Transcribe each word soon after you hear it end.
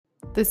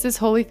This is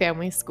Holy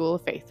Family School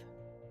of Faith.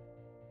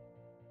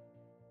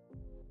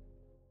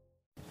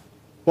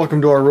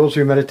 Welcome to our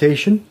Rosary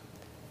Meditation.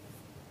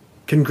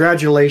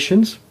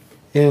 Congratulations.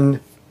 In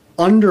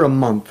under a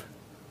month,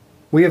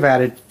 we have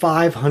added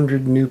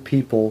 500 new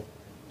people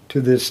to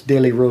this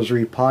Daily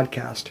Rosary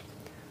podcast.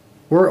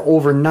 We're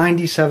over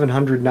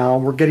 9,700 now.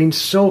 We're getting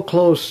so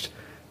close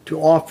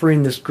to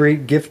offering this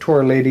great gift to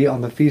Our Lady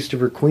on the Feast of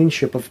her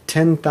Queenship of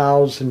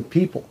 10,000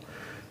 people.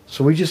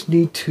 So we just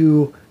need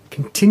to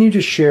continue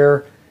to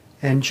share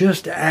and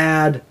just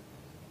add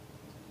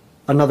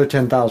another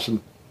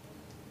 10,000.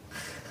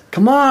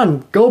 Come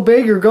on, go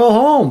big or go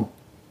home.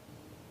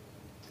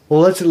 Well,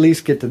 let's at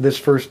least get to this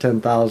first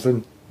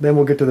 10,000. Then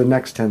we'll get to the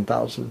next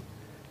 10,000.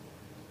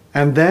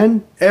 And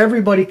then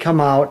everybody come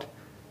out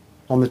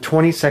on the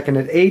 22nd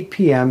at 8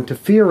 p.m. to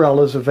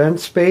Fiorella's event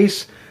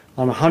space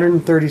on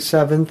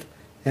 137th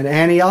and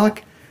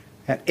Antioch.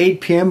 At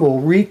 8 p.m. we'll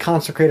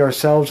reconsecrate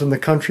ourselves in the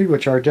country,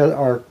 which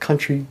our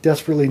country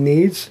desperately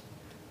needs,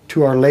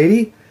 to Our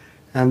Lady.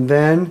 And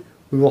then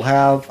we will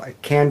have a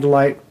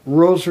candlelight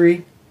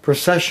rosary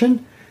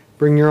procession.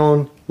 Bring your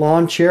own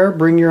lawn chair,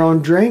 bring your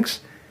own drinks,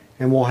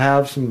 and we'll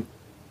have some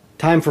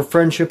time for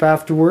friendship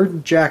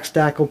afterward. Jack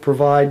Stack will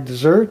provide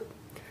dessert.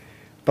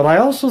 But I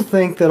also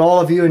think that all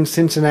of you in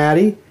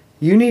Cincinnati,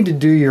 you need to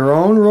do your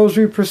own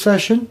rosary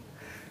procession.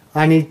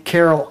 I need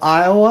Carroll,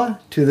 Iowa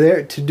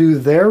to do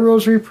their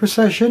rosary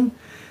procession.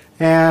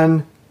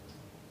 And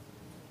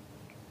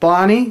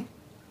Bonnie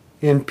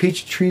in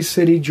Peachtree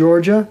City,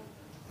 Georgia,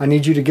 I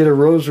need you to get a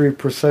rosary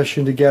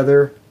procession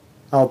together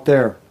out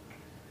there.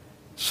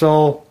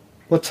 So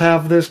let's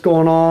have this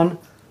going on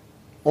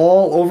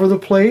all over the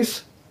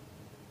place.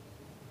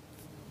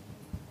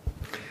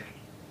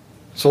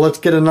 So let's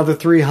get another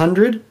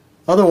 300.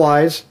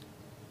 Otherwise,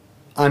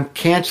 I'm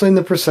canceling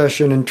the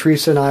procession and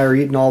Teresa and I are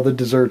eating all the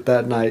dessert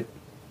that night.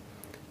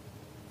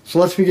 So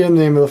let's begin in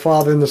the name of the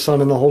Father, and the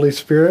Son, and the Holy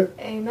Spirit.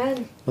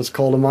 Amen. Let's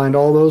call to mind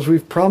all those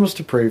we've promised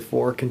to pray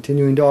for,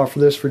 continuing to offer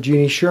this for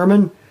Jeannie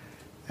Sherman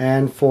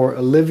and for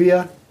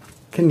Olivia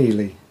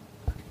Keneally.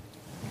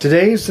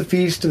 Today is the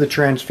Feast of the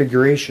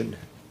Transfiguration,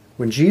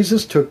 when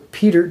Jesus took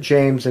Peter,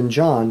 James, and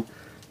John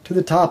to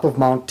the top of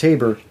Mount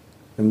Tabor,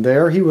 and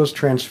there he was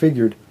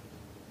transfigured.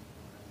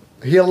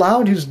 He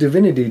allowed his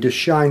divinity to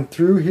shine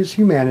through his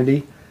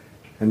humanity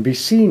and be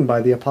seen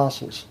by the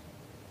apostles.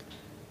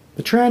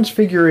 The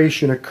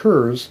Transfiguration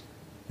occurs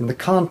in the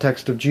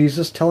context of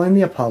Jesus telling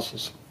the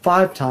apostles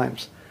 5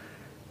 times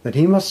that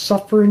he must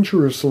suffer in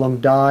Jerusalem,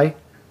 die,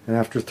 and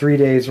after 3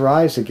 days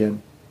rise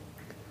again.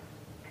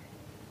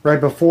 Right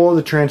before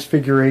the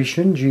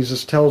Transfiguration,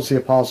 Jesus tells the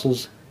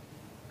apostles,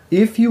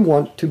 "If you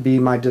want to be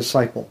my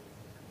disciple,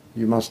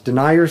 you must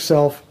deny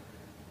yourself,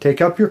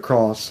 take up your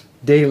cross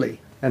daily,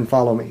 and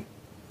follow me."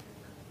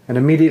 And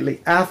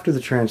immediately after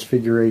the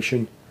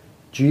Transfiguration,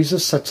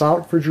 Jesus sets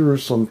out for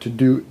Jerusalem to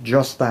do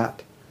just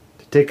that,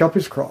 to take up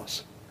his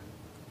cross.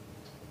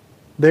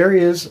 There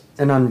is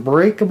an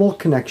unbreakable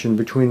connection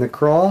between the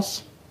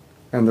cross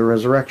and the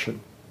resurrection.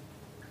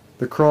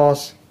 The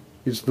cross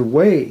is the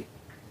way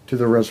to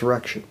the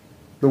resurrection,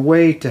 the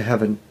way to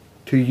heaven,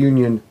 to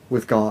union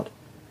with God.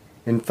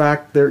 In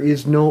fact, there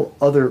is no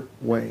other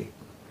way.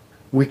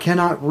 We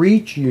cannot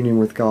reach union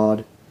with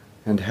God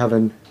and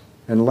heaven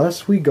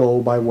unless we go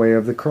by way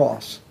of the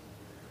cross.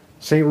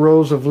 St.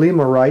 Rose of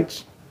Lima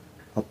writes,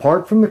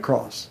 "Apart from the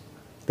cross,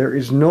 there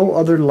is no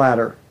other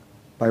ladder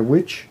by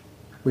which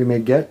we may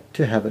get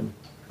to heaven."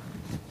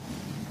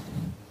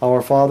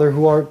 Our Father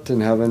who art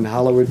in heaven,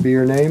 hallowed be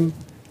your name.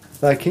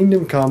 Thy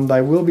kingdom come,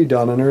 thy will be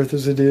done on earth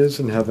as it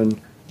is in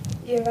heaven.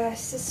 Give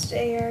us this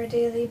day our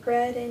daily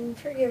bread, and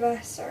forgive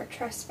us our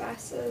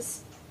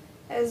trespasses,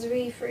 as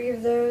we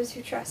forgive those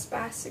who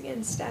trespass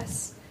against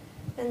us.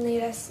 And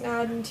lead us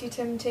not into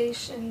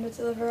temptation, but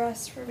deliver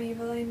us from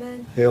evil.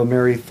 Amen. Hail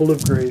Mary, full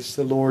of grace,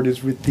 the Lord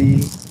is with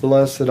thee.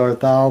 Blessed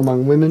art thou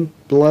among women.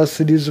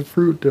 Blessed is the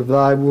fruit of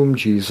thy womb,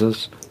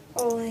 Jesus.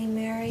 Holy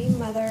Mary,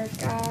 Mother of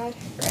God,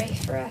 pray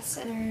for us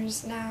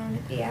sinners, now and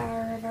at the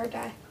hour of our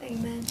death.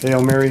 Amen.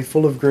 Hail Mary,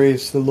 full of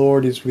grace, the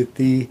Lord is with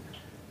thee.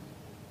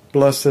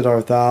 Blessed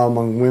art thou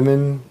among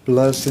women.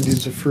 Blessed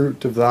is the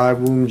fruit of thy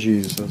womb,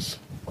 Jesus.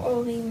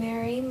 Holy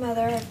Mary,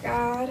 Mother of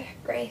God,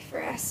 pray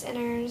for us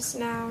sinners,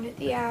 now and at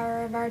the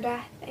hour of our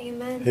death.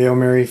 Amen. Hail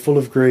Mary, full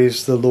of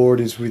grace, the Lord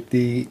is with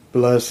thee.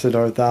 Blessed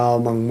art thou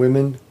among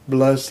women.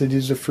 Blessed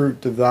is the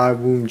fruit of thy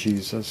womb,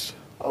 Jesus.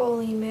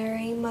 Holy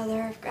Mary,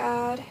 Mother of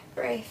God,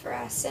 pray for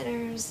us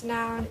sinners,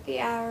 now and at the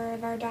hour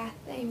of our death.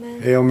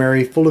 Amen. Hail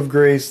Mary, full of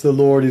grace, the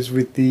Lord is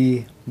with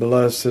thee.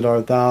 Blessed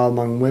art thou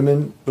among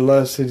women.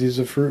 Blessed is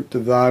the fruit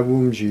of thy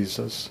womb,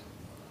 Jesus.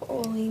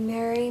 Holy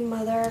Mary,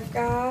 Mother of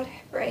God,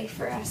 pray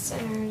for us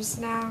sinners,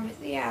 now and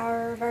at the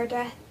hour of our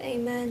death.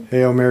 Amen.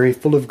 Hail Mary,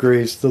 full of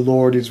grace, the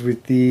Lord is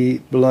with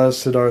thee.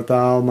 Blessed art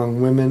thou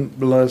among women.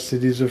 Blessed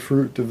is the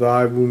fruit of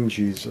thy womb,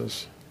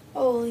 Jesus.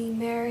 Holy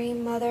Mary,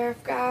 Mother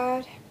of God,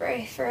 God,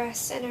 pray for us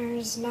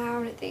sinners, now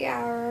and at the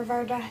hour of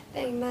our death.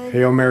 Amen.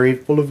 Hail Mary,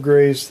 full of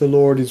grace, the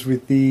Lord is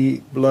with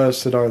thee.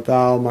 Blessed art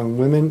thou among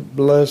women.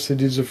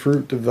 Blessed is the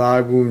fruit of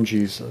thy womb,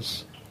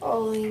 Jesus.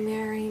 Holy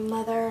Mary,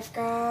 Mother of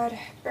God,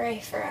 pray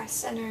for us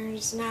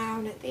sinners, now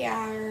and at the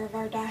hour of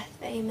our death.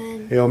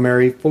 Amen. Hail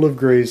Mary, full of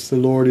grace, the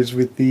Lord is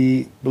with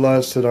thee.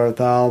 Blessed art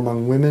thou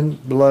among women.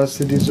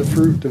 Blessed is the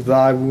fruit of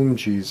thy womb,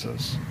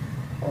 Jesus.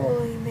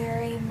 Holy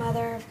Mary,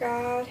 Mother of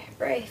God,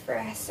 pray for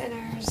us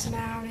sinners,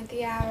 now and at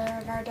the hour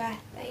of our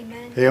death.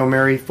 Amen. Hail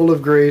Mary, full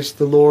of grace,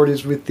 the Lord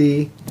is with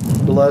thee.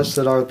 Blessed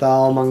art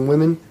thou among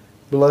women.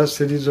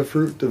 Blessed is the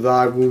fruit of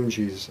thy womb,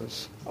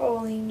 Jesus.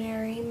 Holy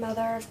Mary,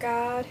 Mother of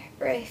God,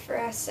 pray for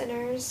us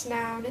sinners,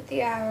 now and at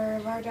the hour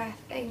of our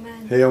death.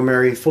 Amen. Hail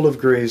Mary, full of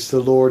grace, the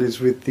Lord is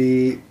with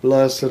thee.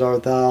 Blessed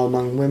art thou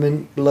among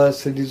women.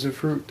 Blessed is the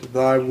fruit of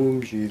thy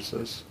womb,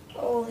 Jesus.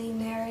 Holy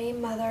Mary,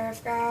 Mother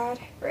of God,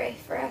 pray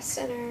for us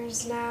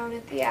sinners, now and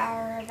at the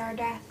hour of our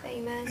death.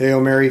 Amen.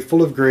 Hail Mary,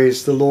 full of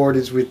grace, the Lord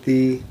is with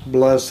thee.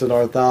 Blessed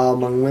art thou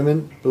among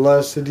women.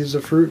 Blessed is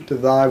the fruit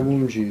of thy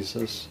womb,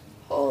 Jesus.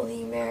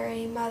 Holy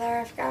Mary, Mother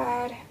of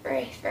God,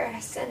 pray for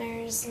us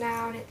sinners,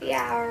 now and at the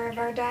hour of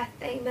our death.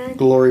 Amen.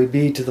 Glory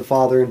be to the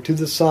Father, and to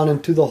the Son,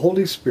 and to the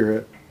Holy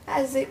Spirit.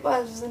 As it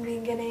was in the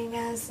beginning,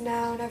 as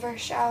now, and ever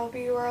shall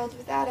be, world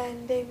without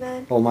end.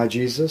 Amen. O my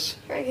Jesus,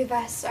 Forgive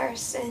us our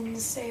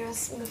sins, save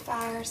us from the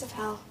fires of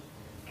hell.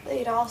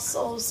 Lead all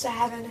souls to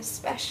heaven,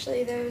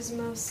 especially those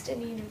most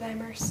in need of thy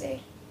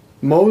mercy.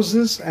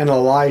 Moses and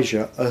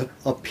Elijah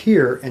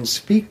appear and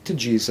speak to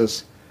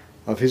Jesus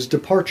of his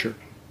departure,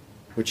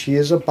 which he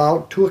is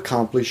about to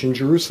accomplish in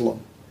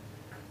Jerusalem.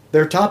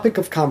 Their topic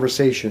of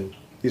conversation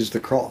is the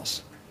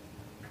cross.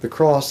 The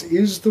cross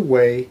is the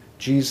way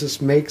Jesus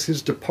makes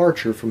his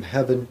departure from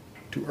heaven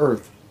to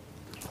earth.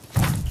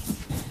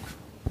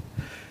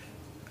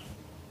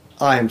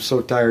 I am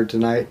so tired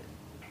tonight.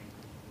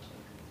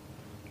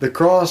 The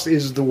cross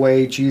is the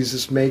way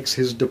Jesus makes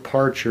his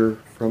departure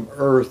from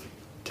earth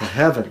to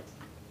heaven.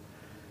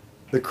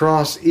 The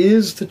cross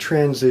is the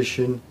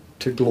transition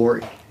to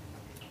glory.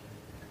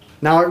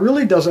 Now, it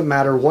really doesn't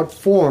matter what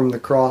form the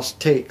cross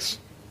takes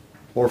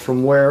or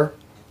from where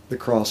the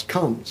cross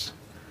comes.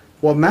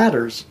 What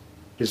matters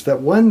is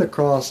that when the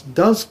cross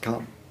does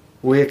come,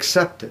 we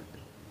accept it,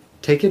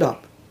 take it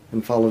up,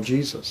 and follow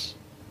Jesus.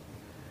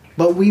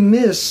 But we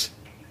miss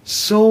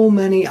so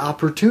many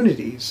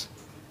opportunities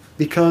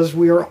because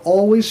we are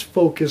always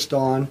focused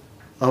on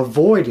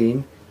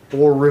avoiding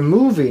or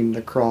removing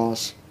the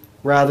cross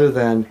rather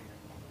than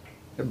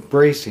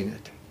embracing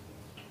it.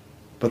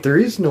 But there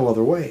is no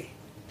other way.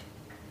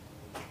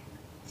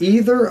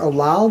 Either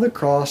allow the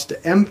cross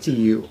to empty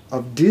you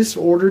of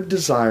disordered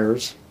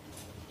desires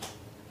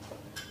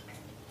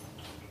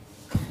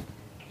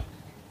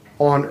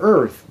on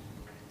earth,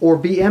 or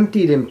be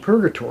emptied in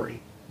purgatory.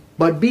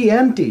 But be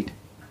emptied.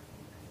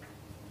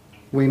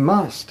 We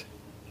must,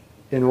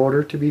 in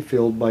order to be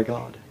filled by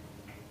God.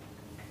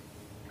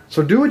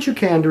 So do what you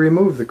can to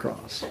remove the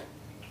cross,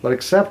 but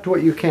accept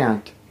what you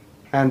can't,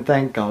 and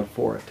thank God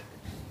for it.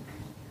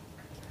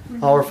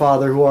 Our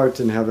Father, who art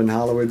in heaven,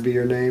 hallowed be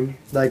your name.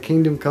 Thy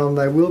kingdom come,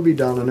 thy will be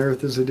done on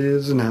earth as it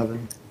is in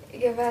heaven.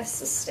 Give us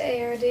this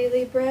day our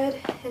daily bread,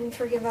 and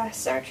forgive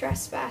us our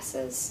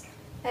trespasses,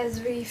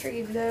 as we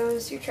forgive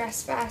those who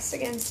trespass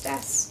against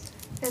us.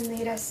 And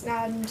lead us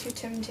not into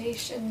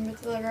temptation,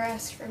 but deliver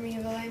us from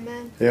evil.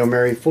 Amen. Hail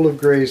Mary, full of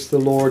grace, the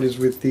Lord is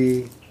with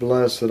thee.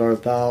 Blessed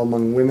art thou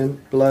among women.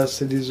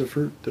 Blessed is the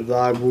fruit of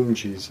thy womb,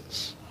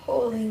 Jesus.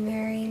 Holy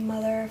Mary,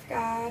 Mother of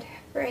God,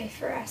 pray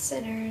for us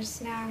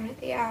sinners, now and at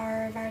the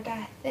hour of our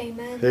death.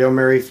 Amen. Hail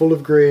Mary, full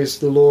of grace,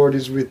 the Lord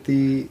is with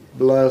thee.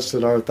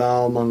 Blessed art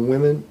thou among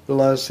women.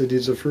 Blessed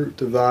is the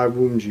fruit of thy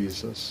womb,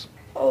 Jesus.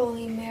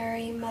 Holy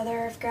Mary,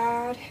 Mother of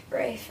God,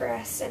 pray for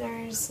us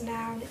sinners,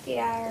 now and at the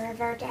hour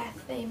of our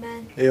death.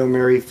 Amen. Hail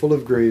Mary, full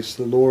of grace,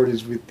 the Lord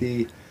is with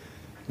thee.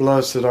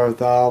 Blessed art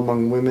thou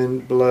among women.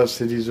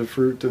 Blessed is the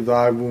fruit of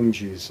thy womb,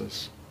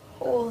 Jesus.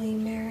 Holy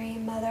Mary,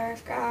 Mother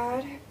of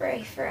God,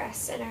 pray for us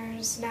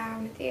sinners, now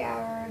and at the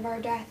hour of our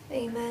death.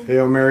 Amen.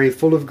 Hail Mary,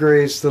 full of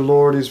grace, the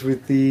Lord is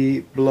with thee.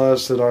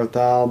 Blessed art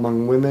thou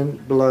among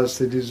women.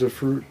 Blessed is the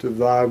fruit of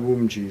thy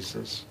womb,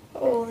 Jesus.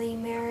 Holy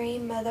Mary,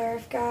 Mother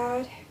of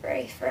God,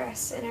 pray for us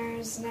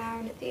sinners, now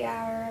and at the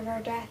hour of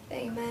our death.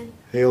 Amen.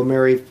 Hail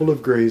Mary, full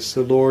of grace,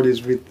 the Lord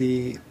is with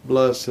thee.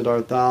 Blessed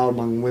art thou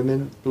among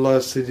women.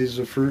 Blessed is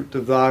the fruit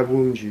of thy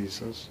womb,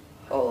 Jesus.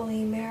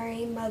 Holy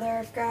Mary, Mother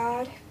of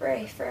God,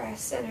 pray for us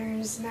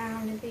sinners,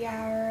 now and at the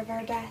hour of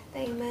our death.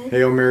 Amen.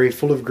 Hail Mary,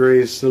 full of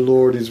grace, the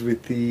Lord is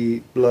with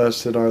thee.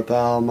 Blessed art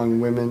thou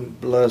among women.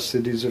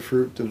 Blessed is the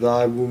fruit of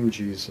thy womb,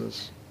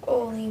 Jesus.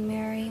 Holy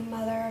Mary,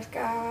 Mother of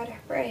God,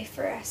 pray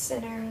for us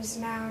sinners,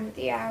 now and at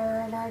the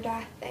hour of our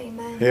death.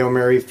 Amen. Hail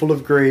Mary, full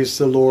of grace,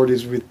 the Lord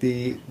is with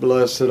thee.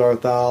 Blessed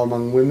art thou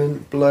among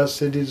women.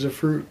 Blessed is the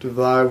fruit of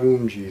thy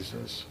womb,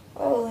 Jesus.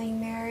 Holy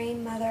Mary,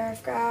 Mother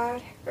of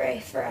God, pray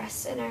for us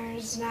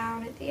sinners, now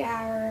and at the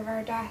hour of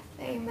our death.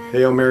 Amen.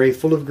 Hail Mary,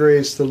 full of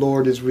grace, the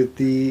Lord is with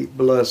thee.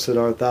 Blessed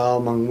art thou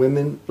among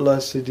women.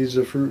 Blessed is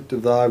the fruit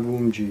of thy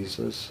womb,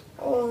 Jesus.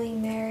 Holy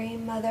Mary,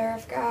 Mother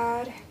of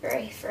God,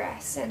 pray for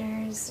us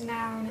sinners,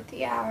 now and at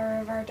the hour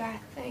of our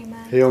death.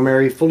 Amen. Hail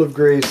Mary, full of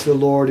grace, the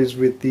Lord is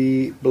with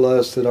thee.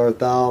 Blessed art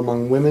thou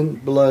among women.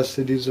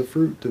 Blessed is the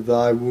fruit of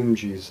thy womb,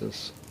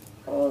 Jesus.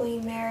 Holy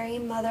Mary,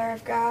 Mother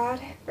of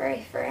God,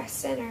 pray for us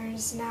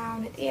sinners, now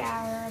and at the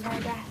hour of our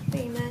death.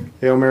 Amen.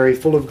 Hail Mary,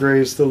 full of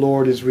grace, the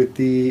Lord is with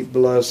thee.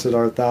 Blessed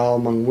art thou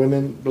among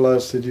women.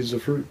 Blessed is the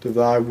fruit of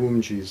thy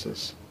womb,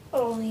 Jesus.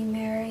 Holy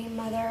Mary,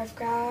 Mother of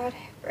God,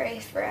 pray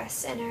for us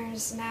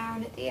sinners, now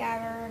and at the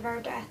hour of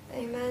our death.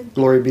 Amen.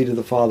 Glory be to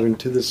the Father, and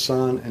to the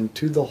Son, and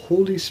to the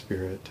Holy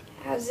Spirit.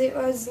 As it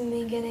was in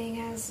the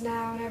beginning, as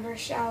now, and ever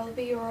shall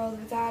be, world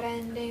without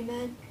end.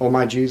 Amen. O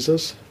my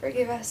Jesus,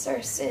 Forgive us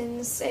our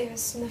sins, save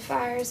us from the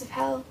fires of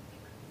hell.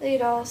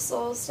 Lead all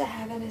souls to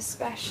heaven,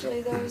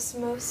 especially those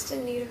most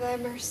in need of thy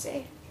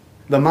mercy.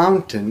 the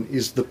mountain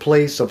is the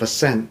place of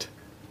ascent,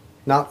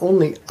 not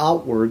only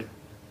outward,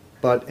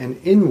 but an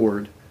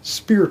inward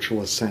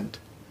spiritual ascent.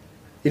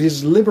 It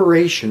is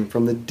liberation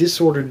from the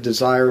disordered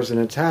desires and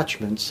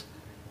attachments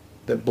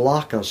that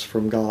block us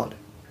from God.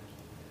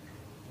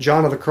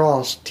 John of the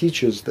Cross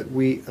teaches that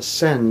we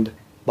ascend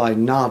by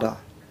nada.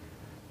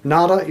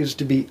 Nada is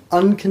to be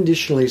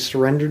unconditionally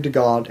surrendered to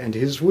God and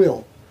His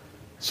will,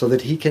 so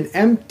that He can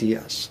empty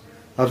us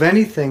of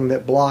anything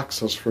that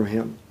blocks us from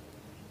Him,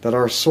 that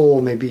our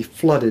soul may be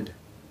flooded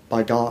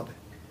by God.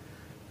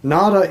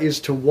 Nada is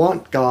to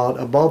want God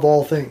above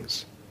all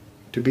things,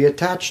 to be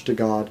attached to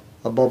God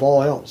above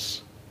all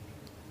else.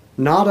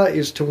 Nada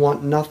is to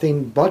want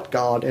nothing but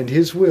God and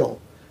His will,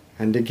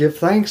 and to give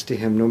thanks to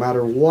Him no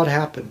matter what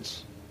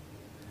happens.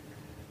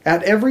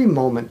 At every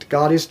moment,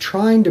 God is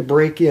trying to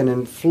break in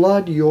and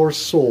flood your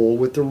soul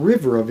with the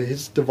river of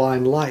His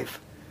divine life.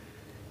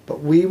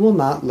 But we will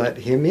not let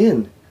Him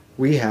in.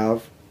 We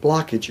have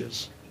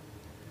blockages.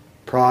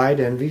 Pride,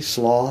 envy,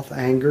 sloth,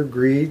 anger,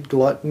 greed,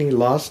 gluttony,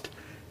 lust,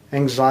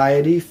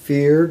 anxiety,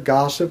 fear,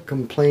 gossip,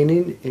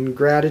 complaining,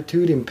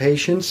 ingratitude,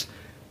 impatience.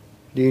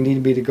 Do you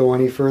need me to go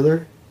any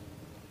further?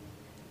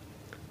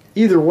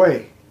 Either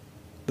way,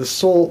 the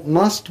soul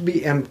must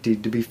be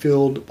emptied to be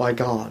filled by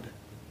God.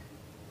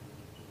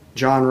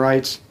 John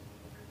writes,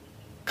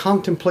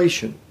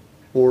 contemplation,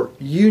 or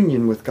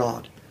union with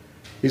God,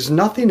 is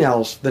nothing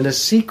else than a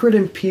secret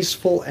and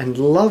peaceful and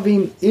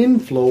loving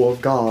inflow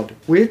of God,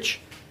 which,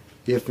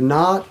 if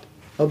not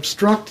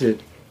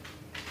obstructed,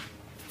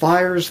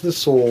 fires the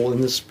soul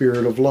in the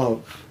spirit of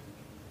love.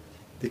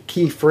 The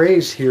key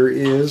phrase here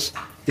is,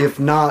 if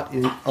not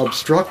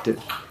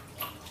obstructed.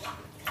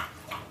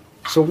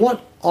 So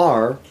what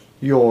are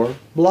your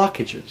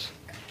blockages?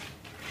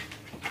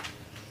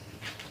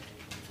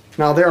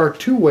 Now there are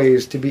two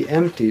ways to be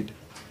emptied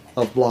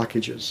of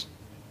blockages: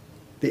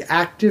 the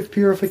active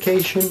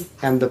purification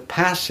and the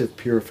passive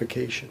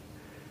purification.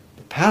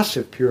 The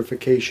passive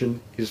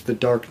purification is the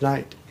dark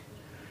night.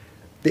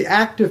 The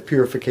active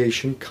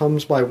purification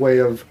comes by way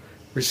of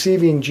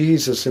receiving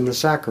Jesus in the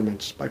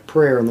sacraments, by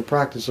prayer and the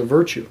practice of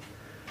virtue.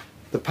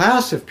 The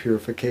passive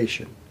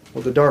purification,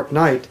 or the dark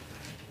night,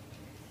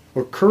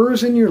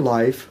 occurs in your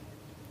life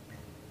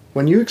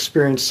when you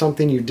experience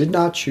something you did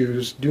not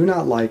choose, do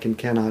not like, and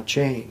cannot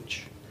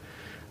change.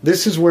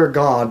 This is where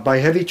God, by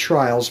heavy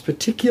trials,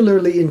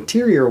 particularly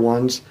interior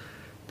ones,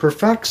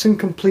 perfects and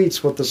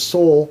completes what the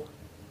soul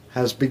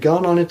has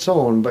begun on its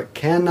own, but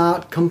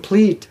cannot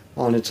complete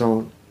on its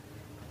own.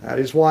 That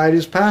is why it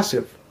is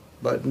passive,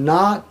 but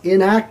not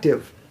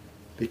inactive,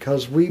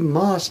 because we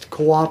must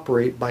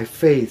cooperate by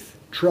faith,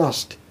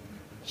 trust,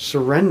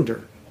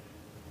 surrender,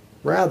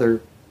 rather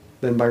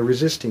than by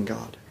resisting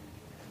God.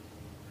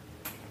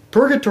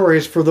 Purgatory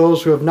is for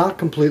those who have not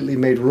completely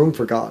made room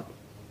for God,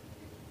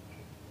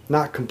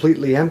 not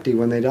completely empty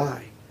when they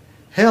die.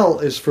 Hell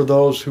is for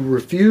those who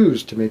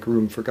refuse to make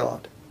room for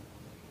God.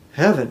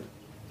 Heaven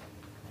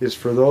is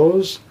for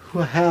those who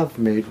have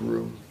made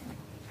room.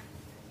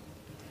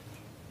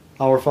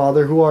 Our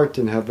Father, who art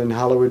in heaven,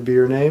 hallowed be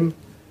your name.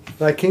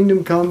 Thy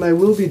kingdom come, thy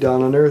will be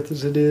done on earth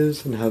as it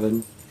is in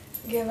heaven.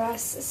 Give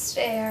us this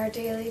day our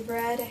daily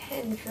bread,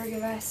 and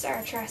forgive us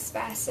our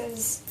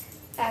trespasses,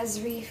 as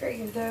we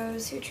forgive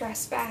those who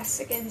trespass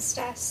against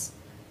us.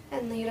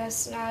 And lead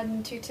us not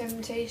into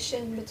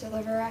temptation, but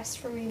deliver us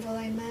from evil.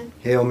 Amen.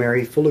 Hail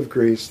Mary, full of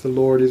grace, the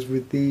Lord is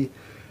with thee.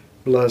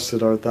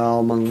 Blessed art thou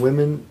among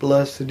women.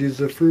 Blessed is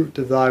the fruit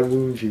of thy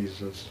womb,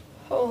 Jesus.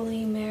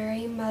 Holy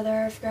Mary,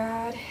 Mother of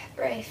God,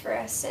 pray for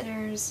us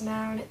sinners,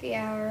 now and at the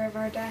hour of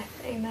our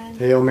death. Amen.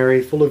 Hail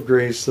Mary, full of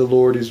grace, the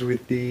Lord is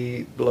with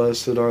thee.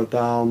 Blessed art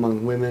thou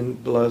among women.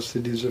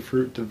 Blessed is the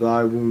fruit of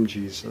thy womb,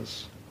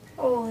 Jesus.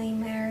 Holy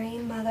Mary,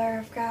 Mother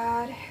of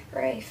God,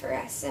 pray for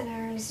us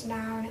sinners,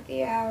 now and at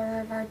the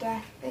hour of our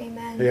death.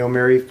 Amen. Hail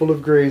Mary, full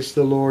of grace,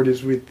 the Lord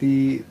is with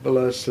thee.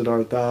 Blessed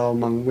art thou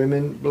among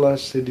women.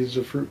 Blessed is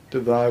the fruit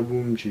of thy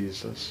womb,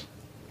 Jesus.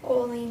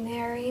 Holy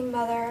Mary,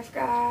 Mother of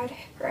God,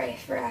 pray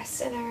for us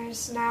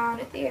sinners, now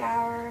and at the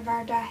hour of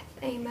our death.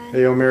 Amen.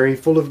 Hail Mary,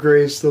 full of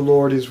grace, the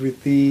Lord is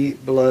with thee.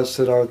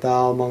 Blessed art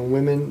thou among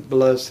women.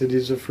 Blessed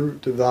is the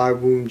fruit of thy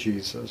womb,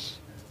 Jesus.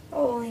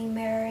 Holy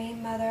Mary,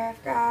 Mother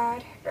of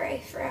God,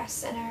 pray for us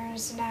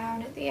sinners, now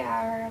and at the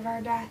hour of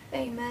our death.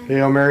 Amen.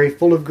 Hail Mary,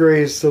 full of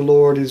grace, the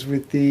Lord is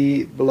with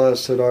thee.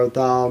 Blessed art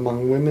thou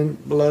among women.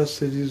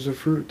 Blessed is the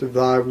fruit of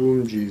thy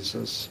womb,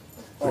 Jesus.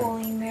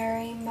 Holy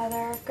Mary,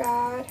 Mother of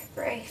God,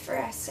 pray for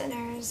us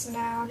sinners,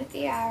 now and at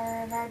the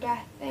hour of our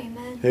death.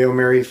 Amen. Hail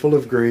Mary, full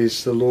of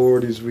grace, the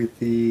Lord is with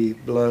thee.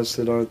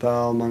 Blessed art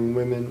thou among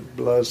women.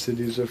 Blessed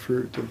is the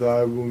fruit of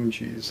thy womb,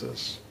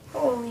 Jesus.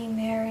 Holy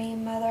Mary,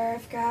 Mother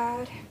of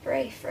God,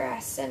 pray for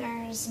us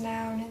sinners,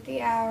 now and at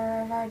the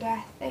hour of our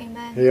death.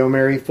 Amen. Hail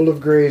Mary, full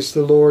of grace,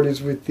 the Lord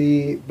is with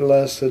thee.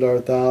 Blessed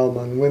art thou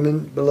among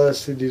women.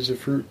 Blessed is the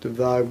fruit of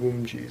thy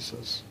womb,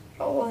 Jesus.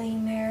 Holy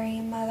Mary,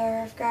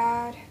 Mother of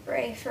God,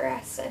 pray for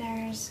us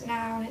sinners,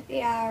 now and at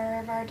the hour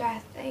of our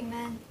death.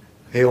 Amen.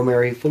 Hail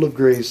Mary, full of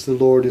grace, the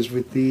Lord is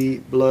with thee.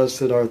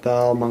 Blessed art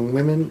thou among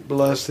women.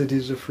 Blessed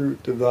is the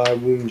fruit of thy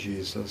womb,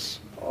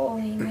 Jesus.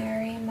 Holy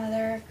Mary,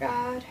 Mother of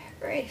God,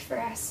 pray for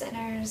us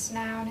sinners,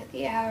 now and at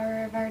the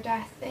hour of our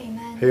death.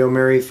 Amen. Hail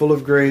Mary, full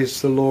of grace,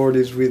 the Lord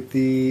is with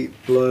thee.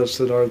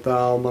 Blessed art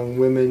thou among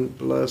women.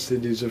 Blessed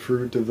is the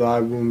fruit of thy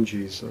womb,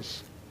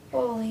 Jesus.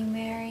 Holy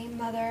Mary,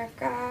 Mother of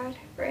God,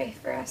 pray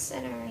for us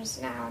sinners,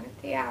 now and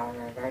at the hour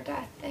of our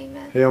death.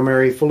 Amen. Hail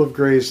Mary, full of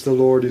grace, the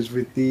Lord is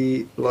with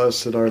thee.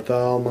 Blessed art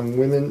thou among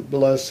women.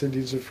 Blessed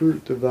is the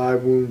fruit of thy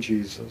womb,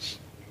 Jesus.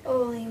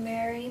 Holy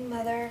Mary,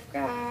 Mother of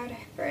God,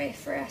 pray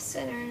for us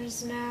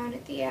sinners, now and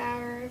at the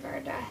hour of our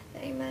death.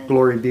 Amen.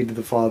 Glory be to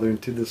the Father,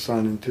 and to the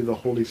Son, and to the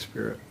Holy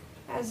Spirit.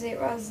 As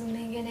it was in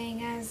the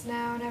beginning, as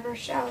now, and ever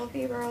shall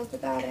be, world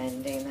without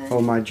end. Amen.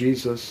 O my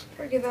Jesus,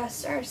 Forgive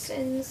us our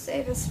sins,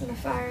 save us from the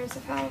fires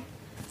of hell.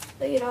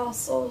 Lead all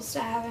souls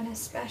to heaven,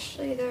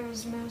 especially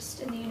those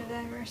most in need of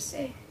thy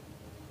mercy.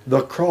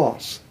 the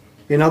cross,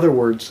 in other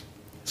words,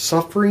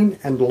 suffering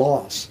and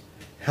loss,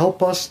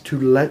 help us to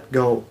let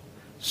go,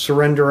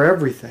 surrender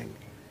everything,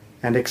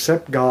 and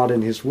accept God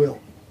and His will.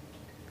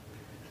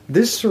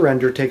 This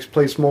surrender takes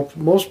place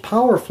most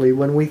powerfully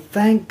when we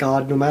thank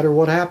God no matter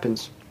what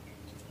happens.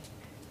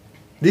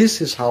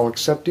 This is how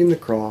accepting the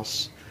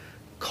cross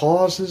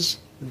causes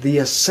the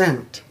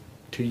ascent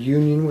to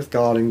union with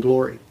God in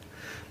glory.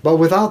 But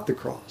without the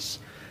cross,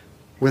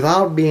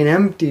 without being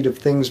emptied of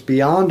things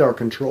beyond our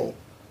control,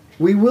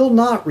 we will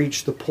not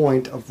reach the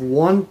point of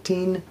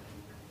wanting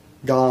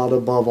God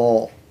above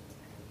all.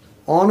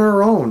 On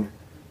our own,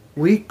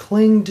 we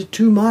cling to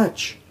too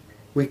much.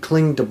 We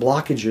cling to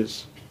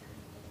blockages.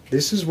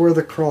 This is where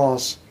the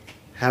cross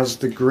has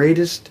the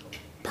greatest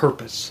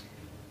purpose: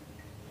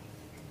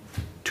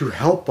 to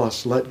help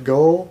us let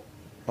go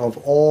of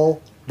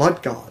all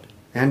but God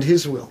and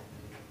His will,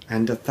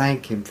 and to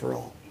thank Him for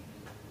all.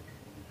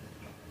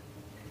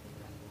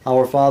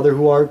 Our Father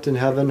who art in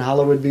heaven,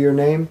 hallowed be your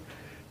name.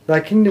 Thy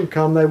kingdom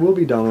come, thy will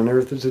be done on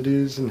earth as it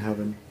is in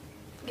heaven.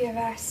 Give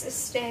us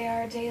this day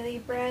our daily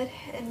bread,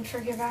 and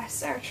forgive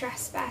us our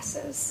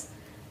trespasses,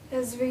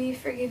 as we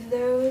forgive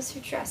those who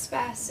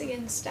trespass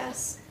against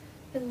us.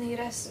 And lead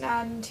us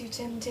not into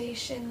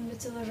temptation, but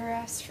deliver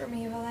us from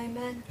evil.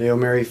 Amen. Hail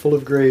Mary, full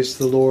of grace,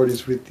 the Lord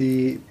is with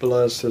thee.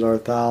 Blessed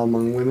art thou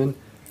among women.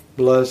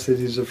 Blessed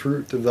is the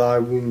fruit of thy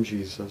womb,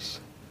 Jesus.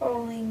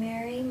 Holy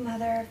Mary,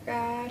 Mother of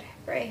God,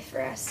 pray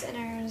for us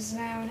sinners,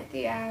 now and at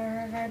the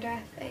hour of our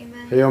death.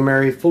 Amen. Hail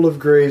Mary, full of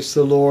grace,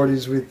 the Lord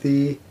is with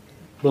thee.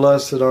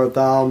 Blessed art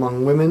thou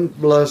among women.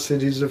 Blessed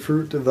is the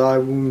fruit of thy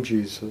womb,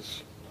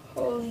 Jesus.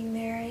 Holy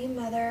Mary,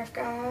 Mother of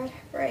God,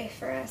 pray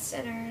for us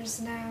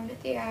sinners, now and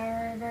at the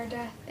hour of our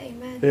death.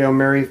 Amen. Hail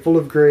Mary, full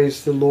of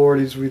grace, the Lord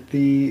is with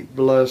thee.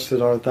 Blessed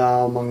art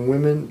thou among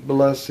women.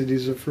 Blessed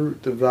is the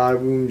fruit of thy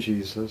womb,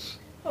 Jesus.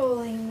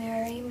 Holy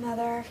Mary,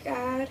 Mother of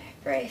God,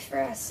 pray for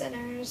us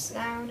sinners,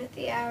 now and at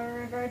the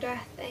hour of our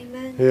death.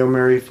 Amen. Hail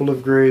Mary, full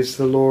of grace,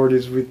 the Lord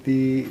is with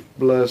thee.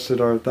 Blessed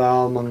art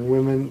thou among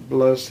women.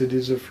 Blessed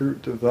is the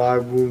fruit of thy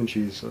womb,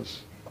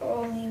 Jesus.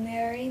 Holy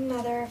Mary,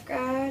 Mother of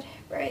God,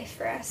 pray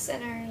for us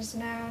sinners,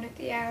 now and at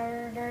the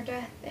hour of our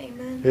death.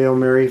 Amen. Hail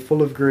Mary,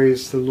 full of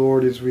grace, the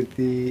Lord is with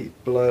thee.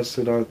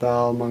 Blessed art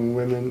thou among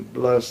women.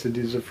 Blessed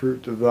is the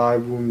fruit of thy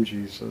womb,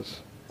 Jesus.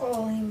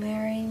 Holy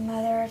Mary,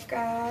 Mother of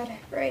God,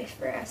 pray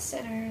for us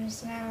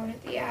sinners, now and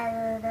at the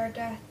hour of our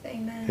death.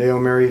 Amen. Hail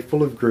Mary,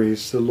 full of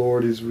grace, the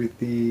Lord is with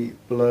thee.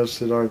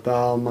 Blessed art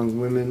thou among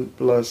women.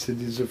 Blessed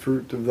is the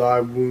fruit of thy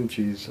womb,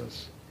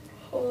 Jesus.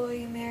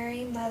 Holy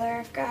Mary, Mother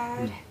of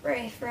God,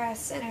 pray for us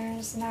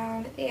sinners, now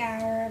and at the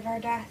hour of our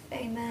death.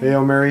 Amen.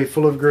 Hail Mary,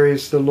 full of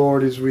grace, the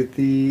Lord is with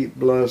thee.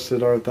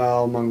 Blessed art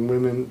thou among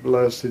women.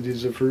 Blessed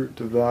is the fruit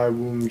of thy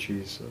womb,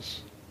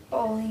 Jesus.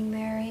 Holy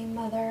Mary,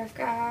 Mother of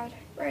God,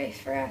 pray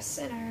for us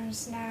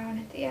sinners, now and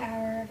at the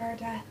hour of our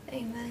death.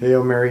 Amen.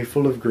 Hail Mary,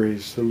 full of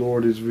grace, the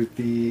Lord is with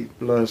thee.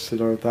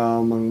 Blessed art thou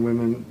among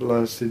women.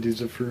 Blessed is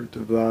the fruit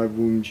of thy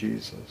womb,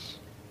 Jesus.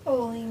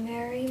 Holy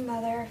Mary,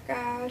 Mother of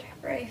God,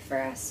 pray for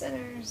us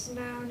sinners,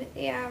 now and at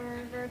the hour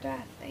of our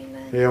death.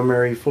 Amen. Hail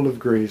Mary, full of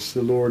grace,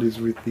 the Lord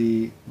is with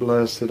thee.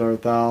 Blessed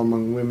art thou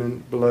among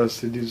women,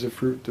 blessed is the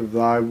fruit of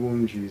thy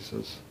womb,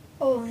 Jesus.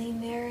 Holy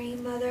Mary,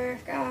 Mother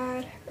of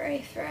God,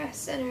 pray for us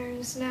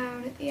sinners, now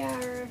and at the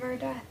hour of our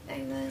death.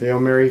 Amen. Hail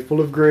Mary,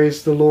 full of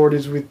grace, the Lord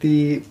is with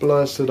thee.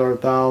 Blessed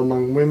art thou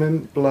among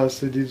women,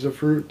 blessed is the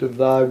fruit of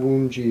thy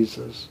womb,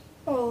 Jesus.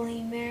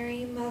 Holy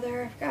Mary,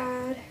 Mother of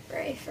God,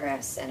 pray for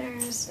us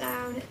sinners,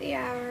 now and at the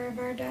hour of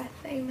our death.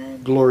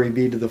 Amen. Glory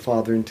be to the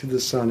Father, and to the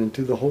Son, and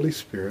to the Holy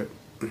Spirit.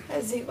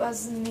 As it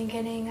was in the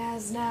beginning,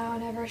 as now,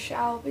 and ever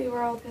shall be,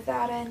 world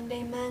without end.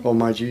 Amen. O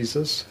my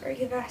Jesus,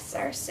 Forgive us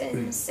our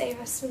sins, save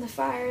us from the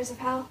fires of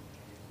hell.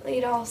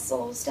 Lead all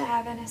souls to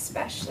heaven,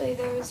 especially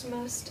those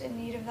most in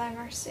need of thy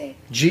mercy.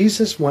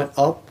 Jesus went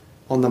up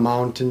on the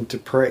mountain to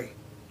pray,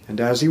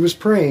 and as he was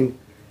praying,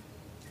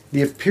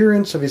 the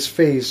appearance of his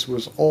face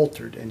was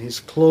altered, and his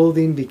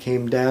clothing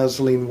became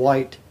dazzling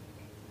white.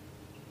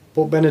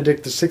 Pope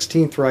Benedict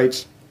XVI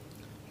writes,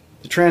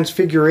 "The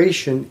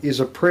Transfiguration is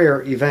a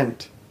prayer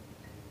event.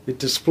 It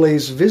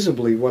displays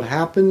visibly what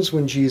happens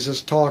when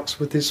Jesus talks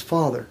with his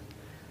Father,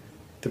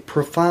 the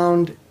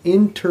profound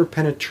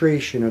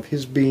interpenetration of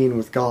his being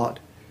with God,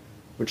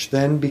 which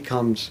then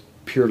becomes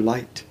pure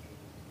light."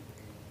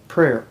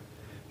 Prayer,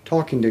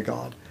 talking to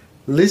God,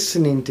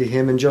 listening to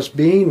him and just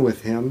being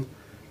with him,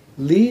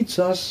 leads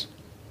us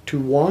to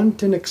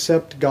want and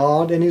accept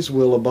God and his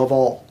will above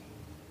all.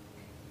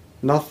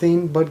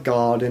 Nothing but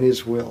God and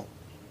his will.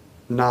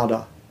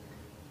 Nada.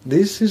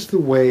 This is the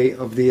way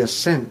of the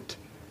ascent,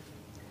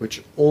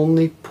 which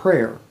only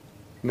prayer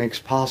makes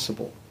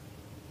possible.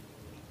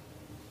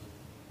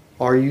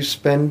 Are you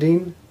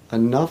spending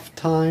enough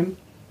time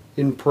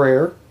in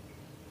prayer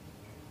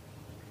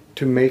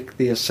to make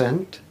the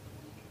ascent?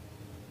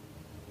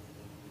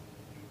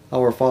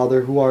 Our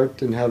Father, who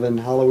art in heaven,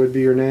 hallowed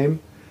be your name.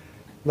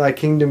 Thy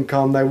kingdom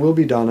come, thy will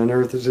be done on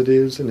earth as it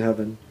is in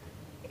heaven.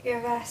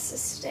 Give us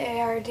this day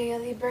our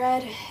daily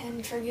bread,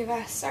 and forgive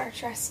us our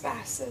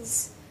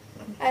trespasses,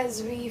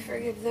 as we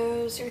forgive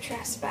those who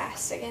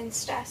trespass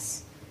against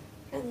us.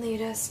 And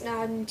lead us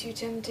not into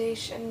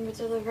temptation, but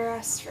deliver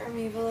us from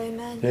evil.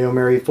 Amen. Hail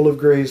Mary, full of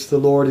grace, the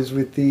Lord is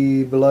with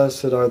thee.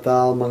 Blessed art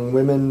thou among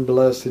women,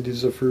 blessed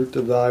is the fruit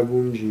of thy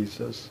womb,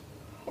 Jesus.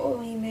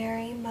 Holy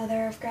Mary,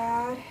 Mother of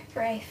God,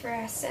 pray for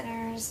us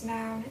sinners,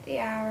 now and at the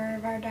hour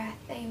of our death.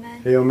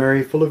 Amen. Hail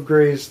Mary, full of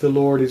grace, the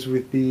Lord is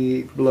with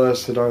thee.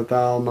 Blessed art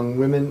thou among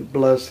women,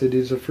 blessed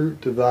is the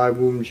fruit of thy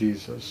womb,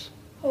 Jesus.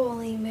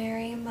 Holy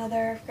Mary,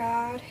 Mother of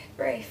God,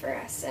 pray for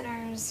us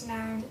sinners,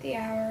 now and at the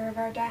hour of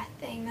our death.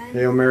 Amen.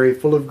 Hail Mary,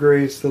 full of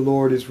grace, the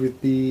Lord is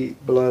with thee.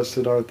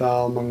 Blessed art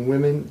thou among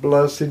women,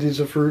 blessed is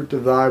the fruit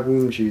of thy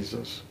womb,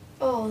 Jesus.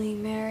 Holy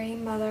Mary,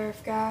 Mother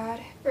of God,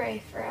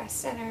 pray for us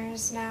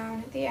sinners, now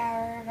and at the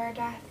hour of our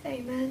death.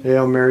 Amen.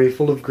 Hail Mary,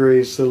 full of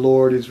grace, the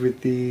Lord is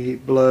with thee.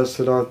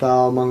 Blessed art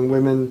thou among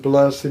women,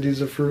 blessed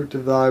is the fruit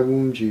of thy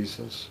womb,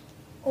 Jesus.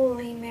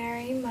 Holy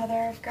Mary,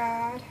 Mother of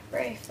God,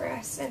 pray for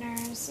us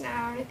sinners,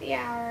 now and at the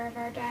hour of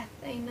our death.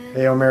 Amen.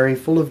 Hail Mary,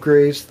 full of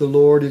grace, the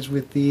Lord is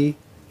with thee.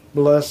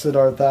 Blessed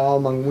art thou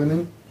among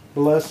women,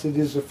 blessed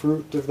is the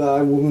fruit of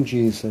thy womb,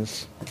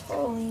 Jesus.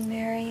 Holy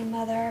Mary,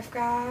 Mother of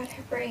God,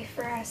 pray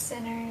for us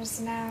sinners,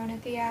 now and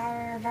at the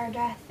hour of our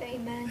death.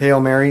 Amen. Hail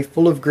Mary,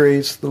 full of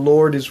grace, the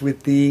Lord is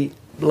with thee.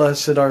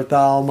 Blessed art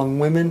thou among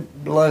women,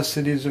 blessed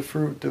is the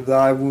fruit of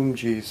thy womb,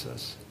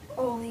 Jesus.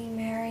 Holy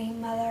Mary,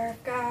 Mother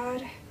of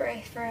God,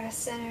 pray for us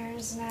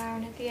sinners, now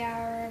and at the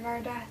hour of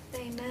our death.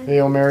 Amen.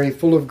 Hail Mary,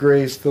 full of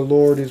grace, the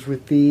Lord is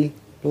with thee.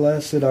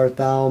 Blessed art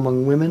thou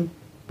among women,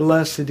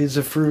 blessed is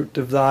the fruit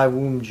of thy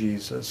womb,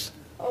 Jesus.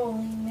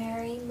 Holy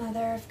Mary,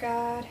 Mother of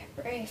God,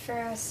 pray for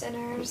us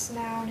sinners,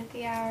 now and at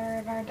the hour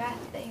of our death.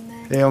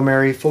 Amen. Hail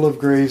Mary, full of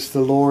grace,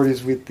 the Lord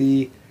is with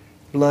thee.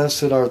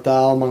 Blessed art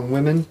thou among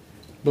women,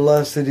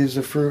 blessed is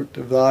the fruit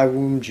of thy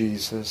womb,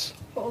 Jesus.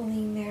 Holy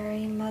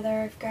Mary,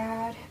 Mother of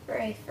God,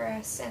 pray for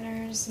us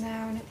sinners,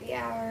 now and at the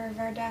hour of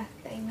our death.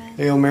 Amen.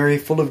 Hail Mary,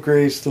 full of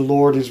grace, the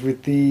Lord is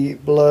with thee.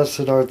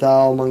 Blessed art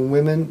thou among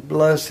women,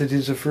 blessed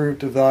is the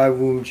fruit of thy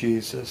womb,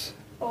 Jesus.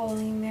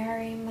 Holy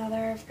Mary,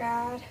 Mother of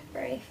God,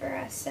 pray for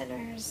us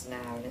sinners,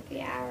 now and at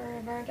the hour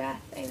of our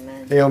death.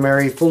 Amen. Hail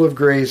Mary, full of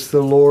grace,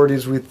 the Lord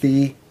is with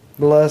thee.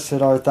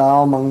 Blessed art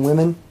thou among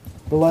women,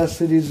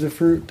 blessed is the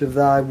fruit of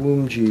thy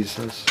womb,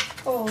 Jesus.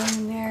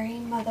 Holy Mary,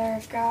 Mother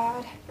of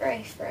God,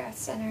 pray for us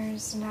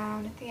sinners, now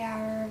and at the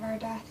hour of our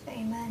death.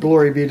 Amen.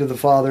 Glory be to the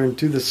Father, and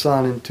to the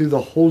Son, and to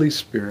the Holy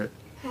Spirit.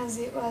 As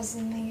it was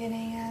in the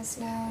beginning, as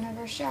now, and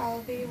ever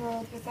shall be,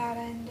 world without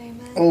end.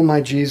 Amen. O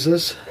my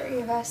Jesus,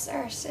 Forgive us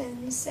our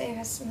sins, save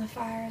us from the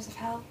fires of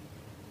hell.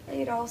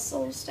 Lead all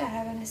souls to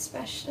heaven,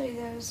 especially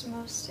those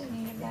most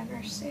in need of thy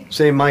mercy.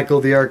 Saint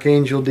Michael the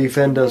Archangel,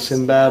 defend us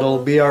in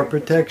battle. Be our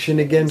protection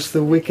against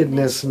the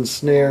wickedness and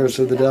snares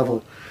of the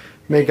devil.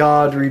 May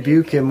God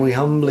rebuke him, we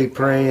humbly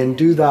pray. And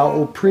do thou,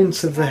 O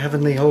Prince of the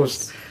heavenly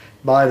host,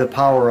 by the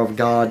power of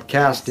God,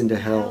 cast into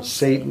hell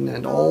Satan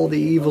and all the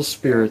evil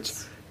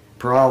spirits,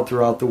 prowl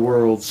throughout the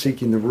world,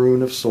 seeking the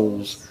ruin of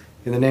souls.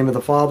 In the name of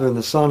the Father, and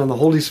the Son, and the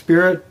Holy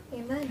Spirit.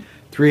 Amen.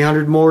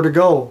 300 more to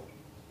go.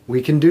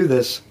 We can do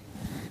this.